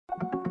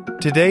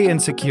Today in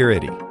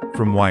Security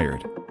from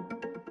Wired.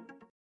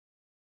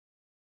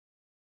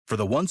 For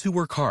the ones who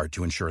work hard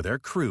to ensure their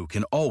crew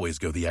can always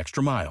go the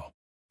extra mile,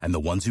 and the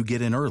ones who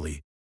get in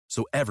early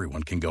so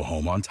everyone can go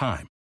home on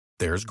time,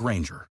 there's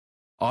Grainger,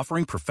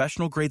 offering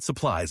professional-grade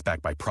supplies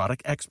backed by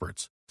product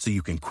experts so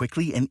you can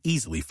quickly and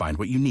easily find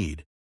what you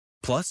need.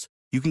 Plus,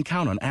 you can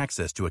count on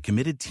access to a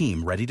committed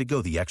team ready to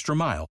go the extra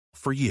mile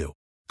for you.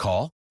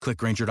 Call, click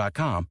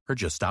Grainger.com, or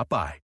just stop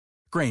by.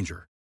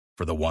 Grainger,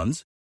 for the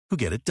ones who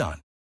get it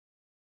done.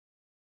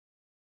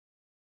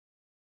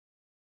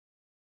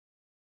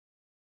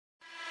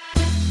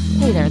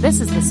 Hey there, this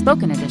is the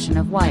spoken edition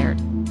of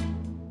Wired.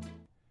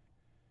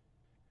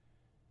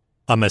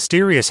 A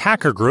mysterious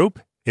hacker group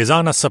is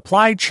on a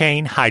supply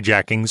chain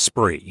hijacking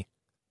spree,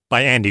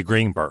 by Andy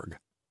Greenberg.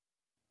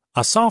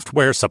 A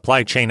software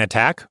supply chain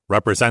attack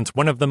represents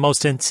one of the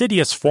most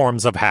insidious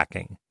forms of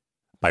hacking.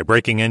 By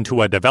breaking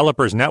into a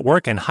developer's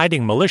network and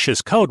hiding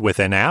malicious code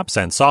within apps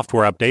and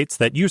software updates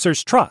that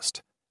users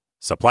trust,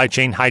 supply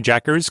chain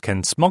hijackers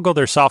can smuggle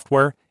their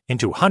software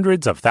into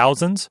hundreds of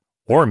thousands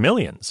or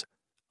millions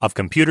of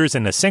computers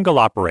in a single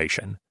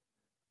operation,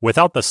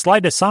 without the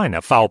slightest sign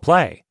of foul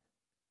play.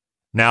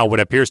 Now, what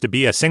appears to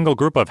be a single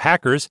group of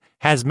hackers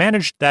has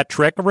managed that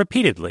trick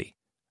repeatedly,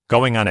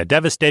 going on a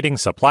devastating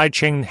supply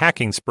chain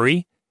hacking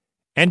spree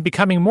and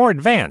becoming more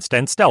advanced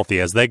and stealthy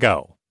as they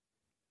go.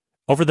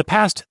 Over the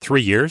past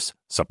 3 years,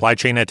 supply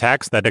chain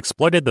attacks that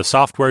exploited the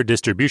software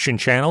distribution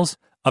channels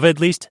of at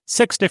least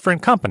 6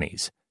 different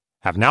companies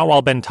have now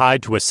all been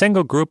tied to a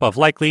single group of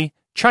likely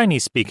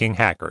Chinese-speaking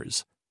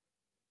hackers.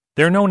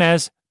 They're known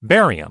as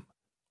Barium,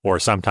 or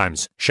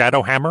sometimes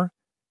Shadowhammer,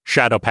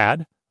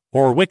 Shadowpad,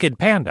 or Wicked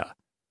Panda,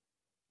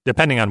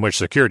 depending on which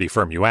security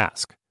firm you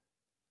ask.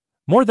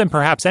 More than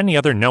perhaps any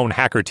other known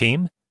hacker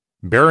team,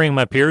 Barium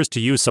appears to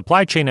use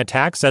supply chain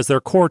attacks as their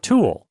core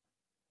tool.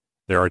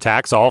 Their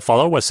attacks all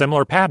follow a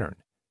similar pattern: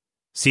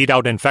 seed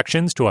out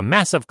infections to a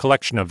massive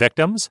collection of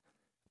victims,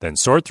 then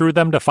sort through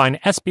them to find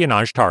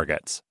espionage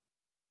targets.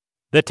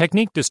 The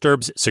technique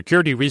disturbs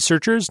security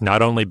researchers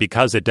not only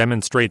because it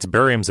demonstrates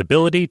Barium's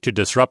ability to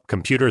disrupt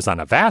computers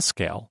on a vast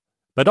scale,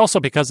 but also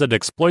because it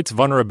exploits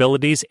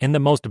vulnerabilities in the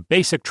most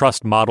basic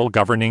trust model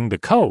governing the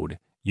code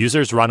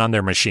users run on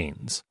their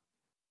machines.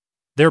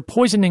 They're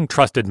poisoning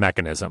trusted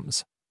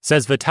mechanisms,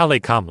 says Vitaly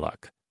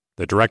Kamluk,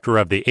 the director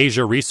of the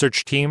Asia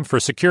research team for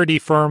security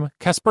firm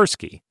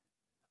Kaspersky.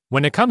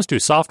 When it comes to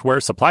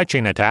software supply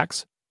chain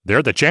attacks,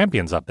 they're the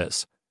champions of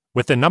this.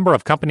 With the number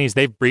of companies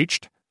they've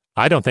breached,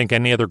 I don't think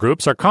any other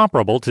groups are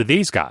comparable to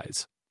these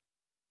guys.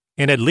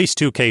 In at least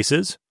 2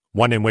 cases,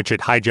 one in which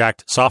it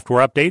hijacked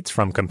software updates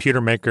from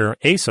computer maker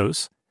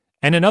Asus,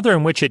 and another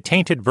in which it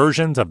tainted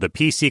versions of the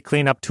PC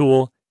cleanup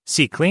tool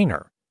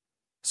CCleaner,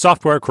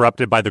 software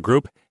corrupted by the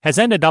group has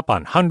ended up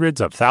on hundreds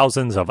of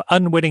thousands of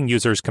unwitting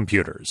users'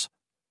 computers.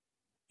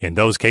 In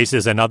those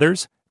cases and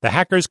others, the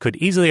hackers could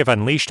easily have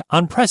unleashed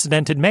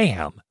unprecedented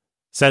mayhem,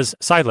 says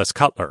Silas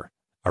Cutler,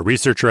 a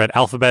researcher at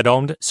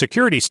Alphabet-owned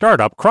security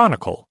startup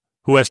Chronicle,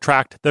 who has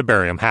tracked the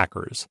Barium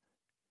hackers.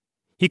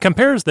 He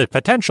compares the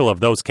potential of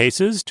those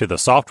cases to the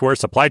software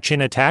supply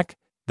chain attack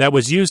that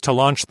was used to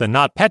launch the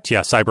NotPetya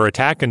cyber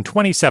attack in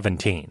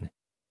 2017.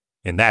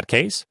 In that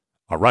case,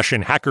 a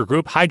Russian hacker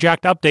group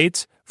hijacked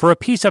updates for a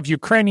piece of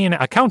Ukrainian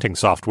accounting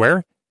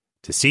software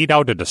to seed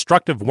out a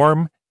destructive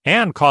worm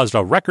and caused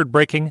a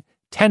record-breaking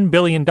 $10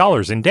 billion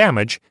in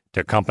damage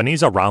to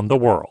companies around the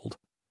world.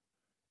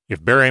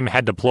 If Barium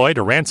had deployed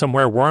a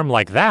ransomware worm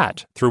like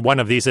that through one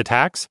of these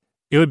attacks,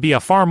 it would be a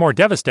far more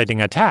devastating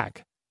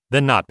attack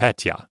than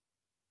NotPetya,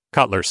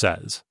 Cutler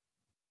says.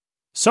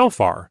 So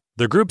far,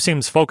 the group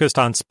seems focused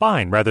on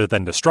spying rather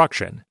than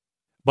destruction,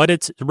 but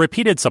its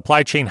repeated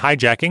supply chain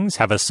hijackings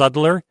have a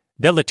subtler,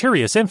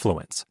 deleterious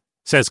influence,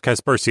 says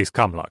Kaspersky's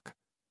Kamluk.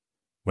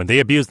 When they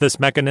abuse this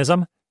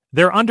mechanism,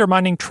 they're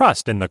undermining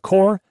trust in the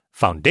core,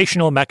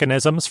 foundational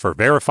mechanisms for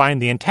verifying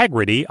the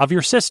integrity of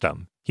your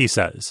system, he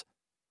says.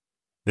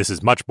 This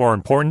is much more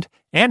important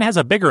and has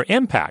a bigger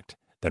impact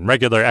than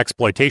regular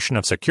exploitation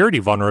of security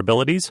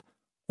vulnerabilities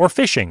or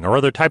phishing or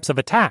other types of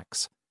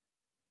attacks.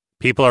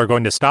 People are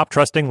going to stop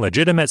trusting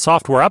legitimate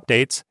software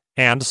updates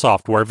and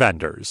software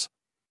vendors.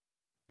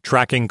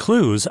 Tracking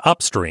clues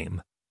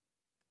upstream.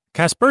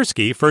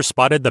 Kaspersky first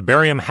spotted the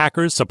Barium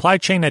hackers' supply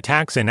chain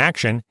attacks in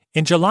action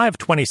in July of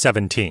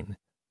 2017,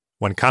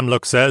 when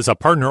Kamluk says a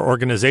partner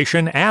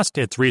organization asked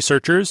its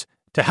researchers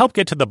to help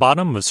get to the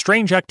bottom of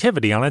strange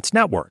activity on its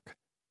network.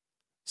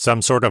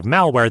 Some sort of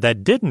malware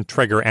that didn't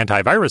trigger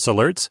antivirus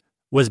alerts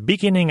was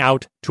beaconing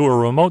out to a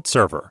remote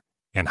server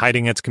and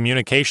hiding its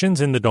communications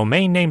in the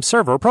domain name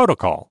server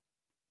protocol.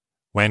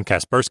 When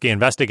Kaspersky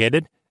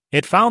investigated,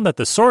 it found that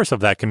the source of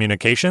that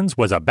communications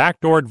was a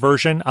backdoored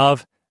version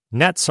of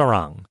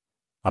NetSarang,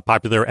 a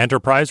popular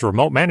enterprise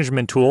remote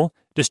management tool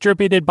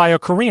distributed by a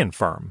Korean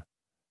firm.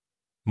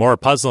 More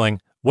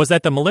puzzling was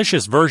that the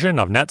malicious version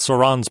of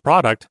NetSarang's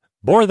product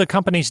bore the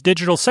company's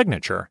digital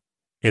signature,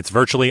 its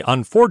virtually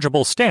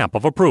unforgeable stamp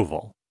of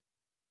approval.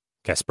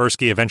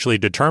 Kaspersky eventually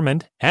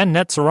determined, and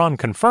NetSarang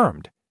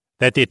confirmed,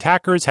 that the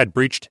attackers had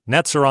breached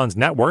NetSarang's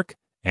network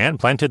and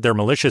planted their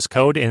malicious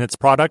code in its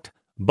product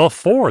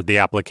before the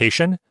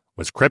application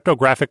was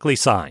cryptographically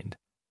signed,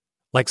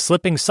 like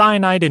slipping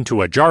cyanide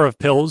into a jar of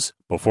pills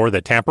before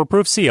the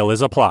tamper-proof seal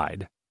is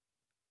applied.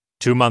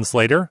 2 months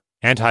later,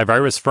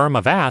 antivirus firm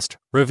Avast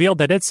revealed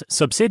that its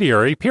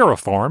subsidiary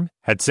Piriform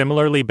had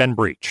similarly been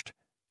breached,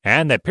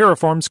 and that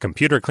Piriform's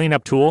computer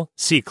cleanup tool,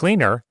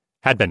 CCleaner,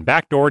 had been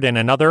backdoored in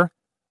another,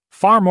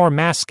 far more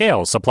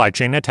mass-scale supply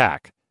chain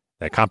attack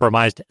that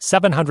compromised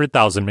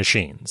 700,000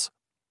 machines.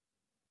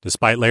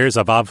 Despite layers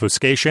of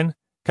obfuscation,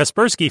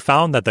 Kaspersky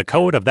found that the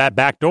code of that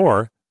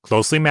backdoor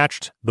closely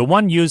matched the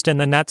one used in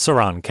the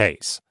NetSaran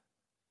case.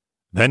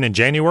 Then in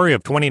January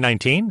of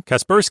 2019,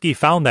 Kaspersky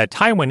found that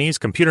Taiwanese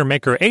computer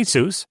maker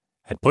Asus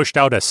had pushed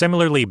out a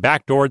similarly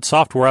backdoored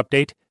software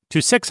update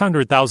to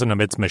 600,000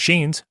 of its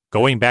machines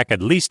going back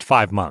at least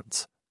 5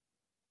 months.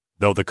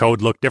 Though the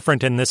code looked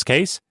different in this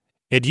case,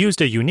 it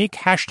used a unique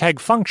hashtag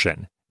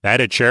function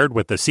that it shared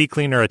with the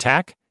CCleaner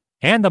attack,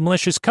 and the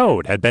malicious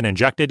code had been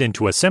injected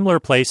into a similar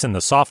place in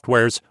the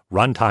software's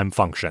runtime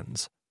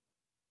functions.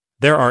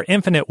 There are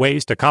infinite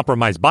ways to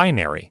compromise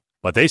binary,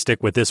 but they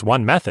stick with this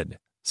one method,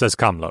 says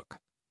Kamluk.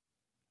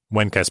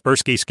 When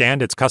Kaspersky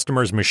scanned its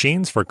customers'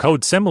 machines for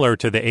code similar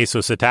to the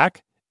Asus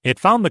attack, it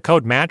found the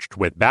code matched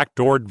with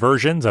backdoored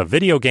versions of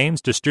video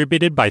games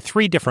distributed by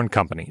 3 different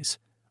companies,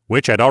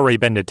 which had already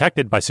been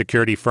detected by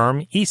security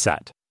firm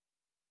ESET.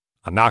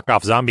 A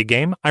knockoff zombie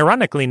game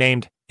ironically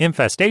named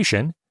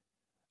Infestation,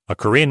 a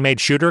Korean-made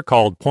shooter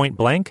called Point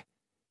Blank,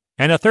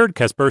 and a third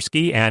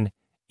Kaspersky and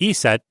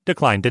ESET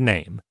declined to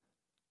name.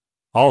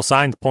 All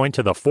signs point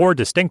to the 4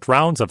 distinct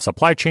rounds of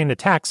supply chain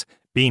attacks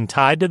being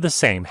tied to the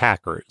same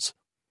hackers.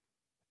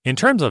 In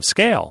terms of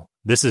scale,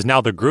 this is now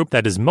the group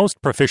that is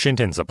most proficient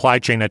in supply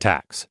chain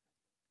attacks,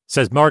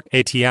 says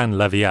Marc-Étienne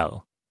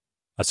Leviel,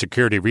 a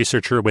security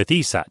researcher with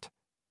ESET.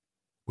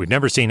 We've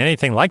never seen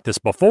anything like this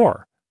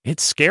before.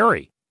 It's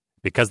scary,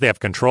 because they have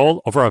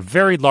control over a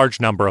very large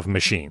number of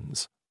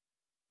machines.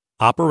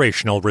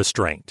 Operational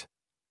restraint.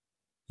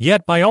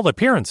 Yet, by all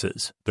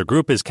appearances, the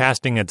group is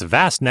casting its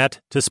vast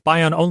net to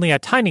spy on only a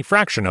tiny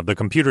fraction of the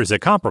computers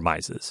it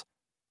compromises.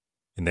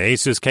 In the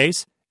Asus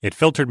case, it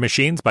filtered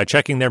machines by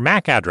checking their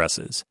MAC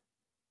addresses,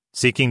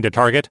 seeking to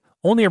target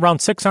only around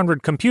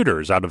 600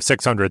 computers out of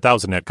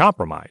 600,000 it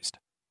compromised.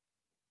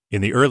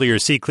 In the earlier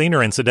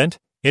CCleaner incident,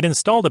 it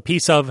installed a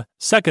piece of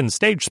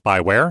second-stage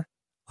spyware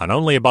on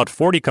only about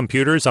 40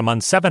 computers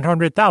among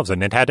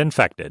 700,000 it had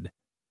infected.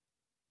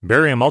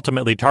 Barium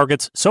ultimately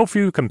targets so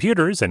few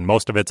computers in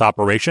most of its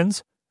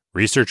operations,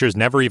 researchers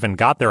never even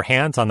got their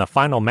hands on the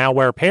final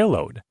malware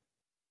payload.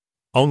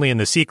 Only in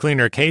the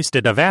CCleaner case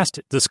did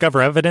Avast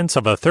discover evidence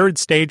of a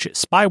third-stage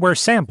spyware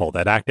sample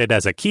that acted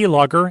as a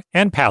keylogger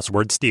and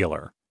password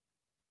stealer.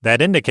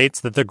 That indicates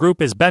that the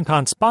group is bent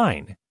on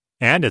spying,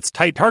 and its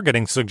tight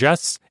targeting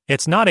suggests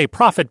it's not a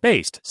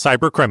profit-based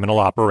cybercriminal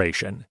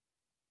operation.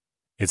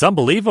 It's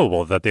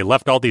unbelievable that they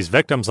left all these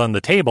victims on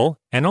the table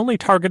and only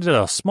targeted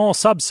a small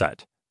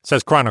subset,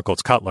 says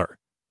Chronicles Cutler.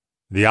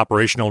 The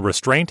operational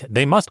restraint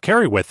they must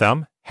carry with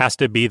them has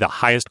to be the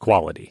highest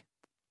quality.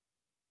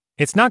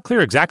 It's not clear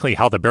exactly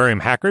how the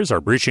barium hackers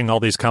are breaching all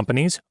these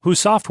companies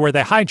whose software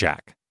they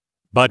hijack,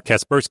 but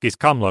Kaspersky's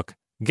Kamluk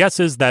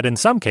guesses that in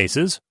some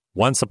cases,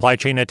 one supply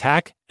chain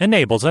attack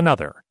enables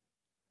another.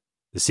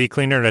 The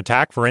CCleaner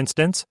attack, for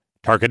instance,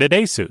 targeted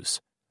Asus,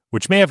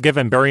 which may have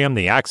given barium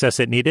the access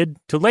it needed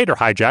to later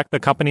hijack the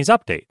company's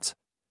updates.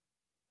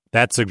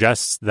 That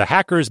suggests the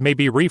hackers may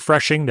be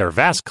refreshing their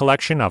vast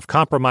collection of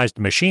compromised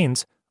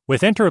machines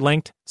with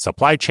interlinked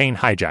supply chain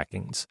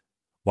hijackings,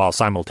 while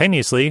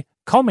simultaneously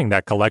combing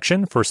that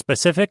collection for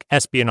specific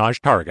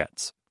espionage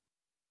targets.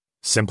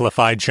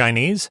 Simplified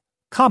Chinese,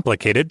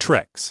 complicated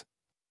tricks.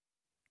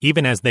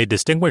 Even as they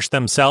distinguish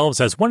themselves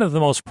as one of the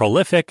most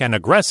prolific and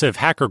aggressive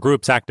hacker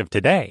groups active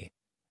today,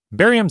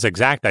 barium's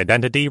exact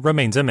identity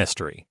remains a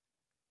mystery.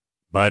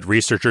 But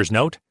researchers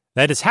note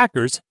that its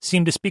hackers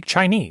seem to speak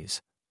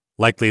Chinese,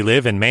 likely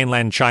live in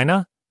mainland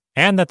China,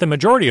 and that the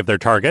majority of their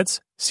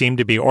targets seem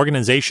to be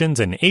organizations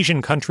in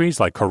Asian countries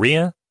like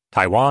Korea,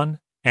 Taiwan,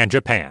 and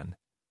Japan.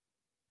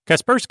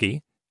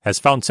 Kaspersky has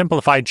found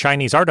simplified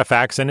Chinese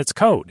artifacts in its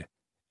code,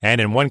 and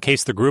in one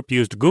case the group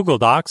used Google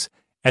Docs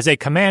as a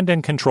command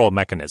and control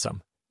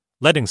mechanism,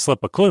 letting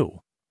slip a clue.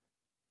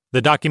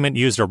 The document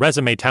used a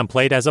resume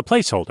template as a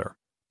placeholder,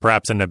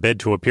 perhaps in a bid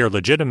to appear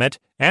legitimate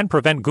and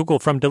prevent Google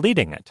from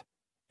deleting it,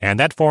 and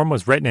that form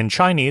was written in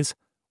Chinese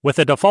with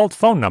a default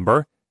phone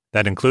number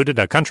that included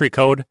a country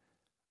code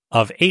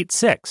of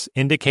 86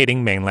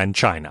 indicating mainland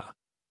China.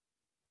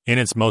 In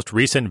its most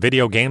recent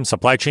video game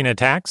supply chain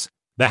attacks,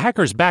 the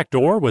hacker's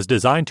backdoor was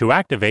designed to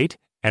activate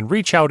and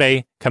reach out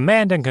a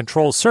command and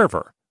control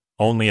server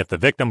only if the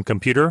victim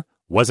computer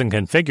wasn't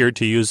configured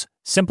to use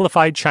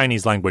simplified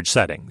Chinese language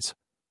settings,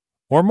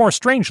 or more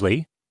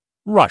strangely,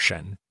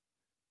 Russian.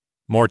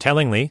 More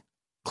tellingly,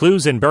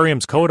 clues in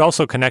barium's code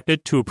also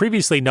connected to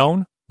previously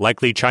known,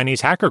 likely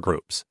Chinese hacker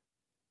groups.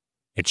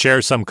 It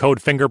shares some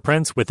code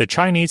fingerprints with the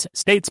Chinese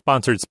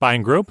state-sponsored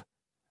spying group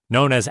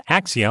known as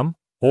Axiom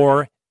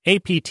or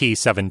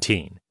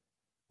APT-17,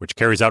 which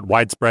carries out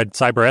widespread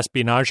cyber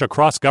espionage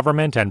across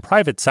government and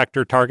private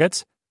sector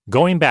targets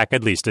going back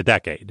at least a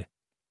decade.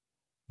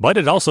 But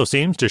it also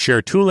seems to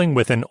share tooling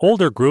with an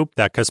older group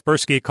that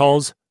Kaspersky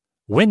calls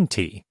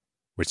Winty,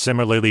 which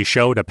similarly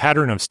showed a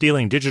pattern of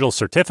stealing digital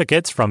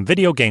certificates from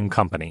video game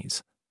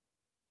companies.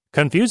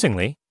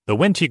 Confusingly, the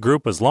Winty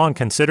group was long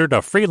considered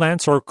a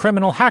freelance or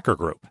criminal hacker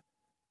group,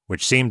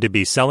 which seemed to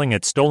be selling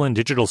its stolen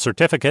digital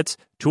certificates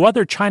to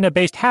other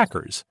China-based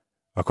hackers,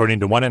 according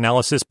to one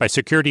analysis by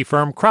security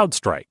firm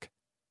CrowdStrike.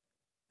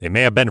 They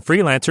may have been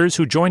freelancers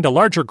who joined a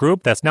larger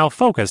group that's now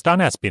focused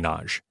on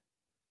espionage,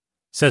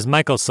 says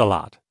Michael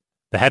Salat,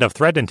 the head of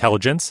threat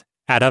intelligence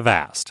at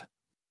Avast.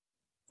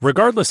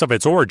 Regardless of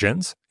its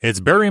origins, it's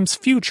Barium's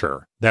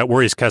future that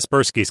worries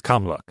Kaspersky's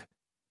Comlook.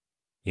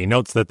 He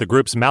notes that the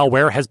group's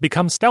malware has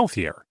become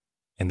stealthier.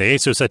 In the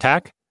ASUS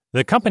attack,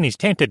 the company's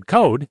tainted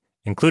code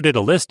included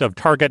a list of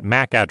target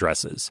MAC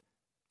addresses,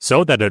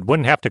 so that it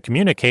wouldn't have to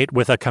communicate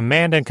with a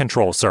command and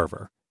control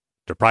server,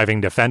 depriving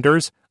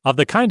defenders of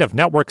the kind of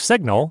network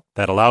signal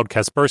that allowed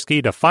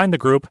Kaspersky to find the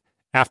group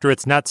after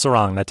its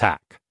Natsarang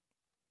attack.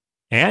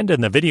 And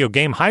in the video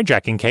game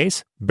hijacking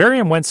case,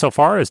 Barium went so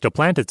far as to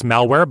plant its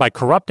malware by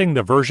corrupting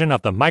the version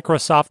of the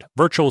Microsoft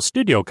Virtual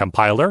Studio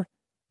compiler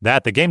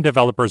that the game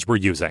developers were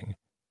using,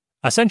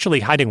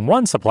 essentially hiding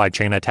one supply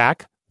chain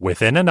attack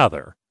within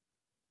another.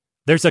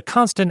 There's a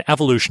constant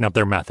evolution of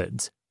their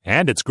methods,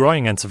 and it's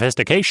growing in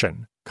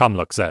sophistication,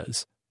 Comlook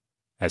says.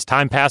 As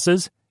time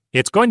passes,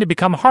 it's going to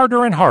become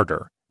harder and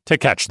harder to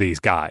catch these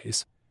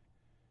guys.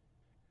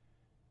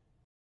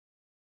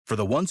 For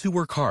the ones who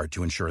work hard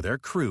to ensure their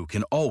crew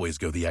can always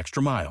go the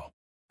extra mile,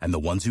 and the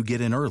ones who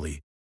get in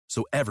early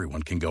so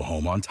everyone can go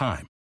home on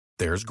time,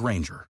 there's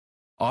Grainger,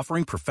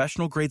 offering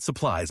professional-grade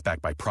supplies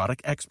backed by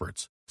product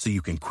experts so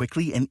you can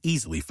quickly and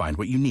easily find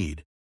what you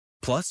need.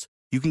 Plus,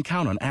 you can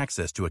count on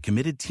access to a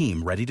committed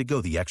team ready to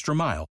go the extra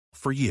mile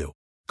for you.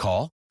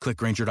 Call, click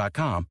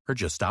Grainger.com, or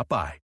just stop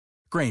by.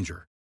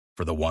 Grainger,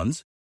 for the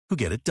ones who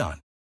get it done.